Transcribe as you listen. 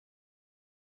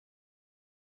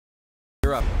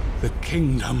you're up. The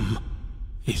kingdom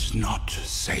is not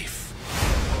safe.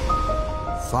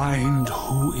 Find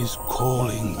who is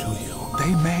calling to you.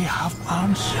 They may have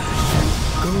answers.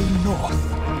 Go north,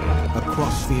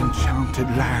 across the enchanted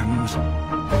lands,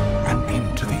 and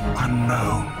into the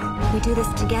unknown. We do this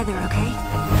together, okay?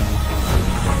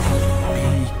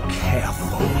 Be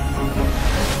careful.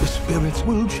 The spirits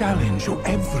will challenge you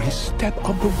every step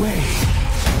of the way.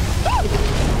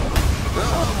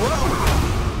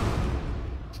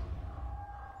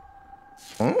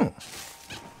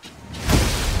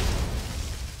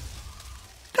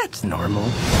 That's normal.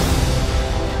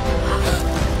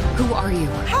 Who are you?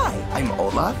 Hi, I'm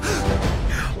Olaf.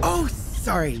 Oh,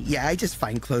 sorry. Yeah, I just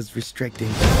find clothes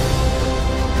restricting.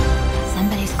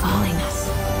 Somebody's calling us.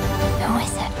 Who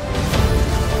is it?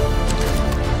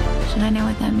 Should I know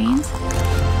what that means?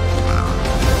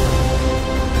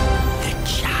 The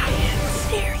giants,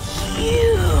 they're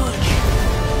huge.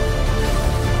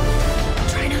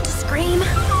 Try not to scream.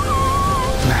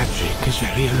 Magic is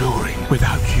very alluring.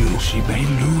 Without you, she may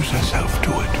lose herself to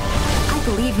it. I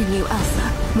believe in you,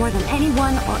 Elsa, more than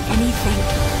anyone or anything.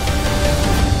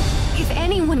 If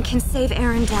anyone can save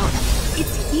Arendelle,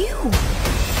 it's you.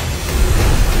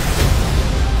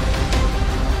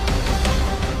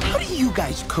 How do you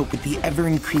guys cope with the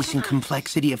ever-increasing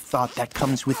complexity of thought that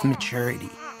comes with maturity?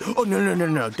 Oh,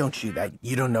 no, don't shoot.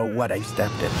 You don't know what I've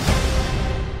stepped in.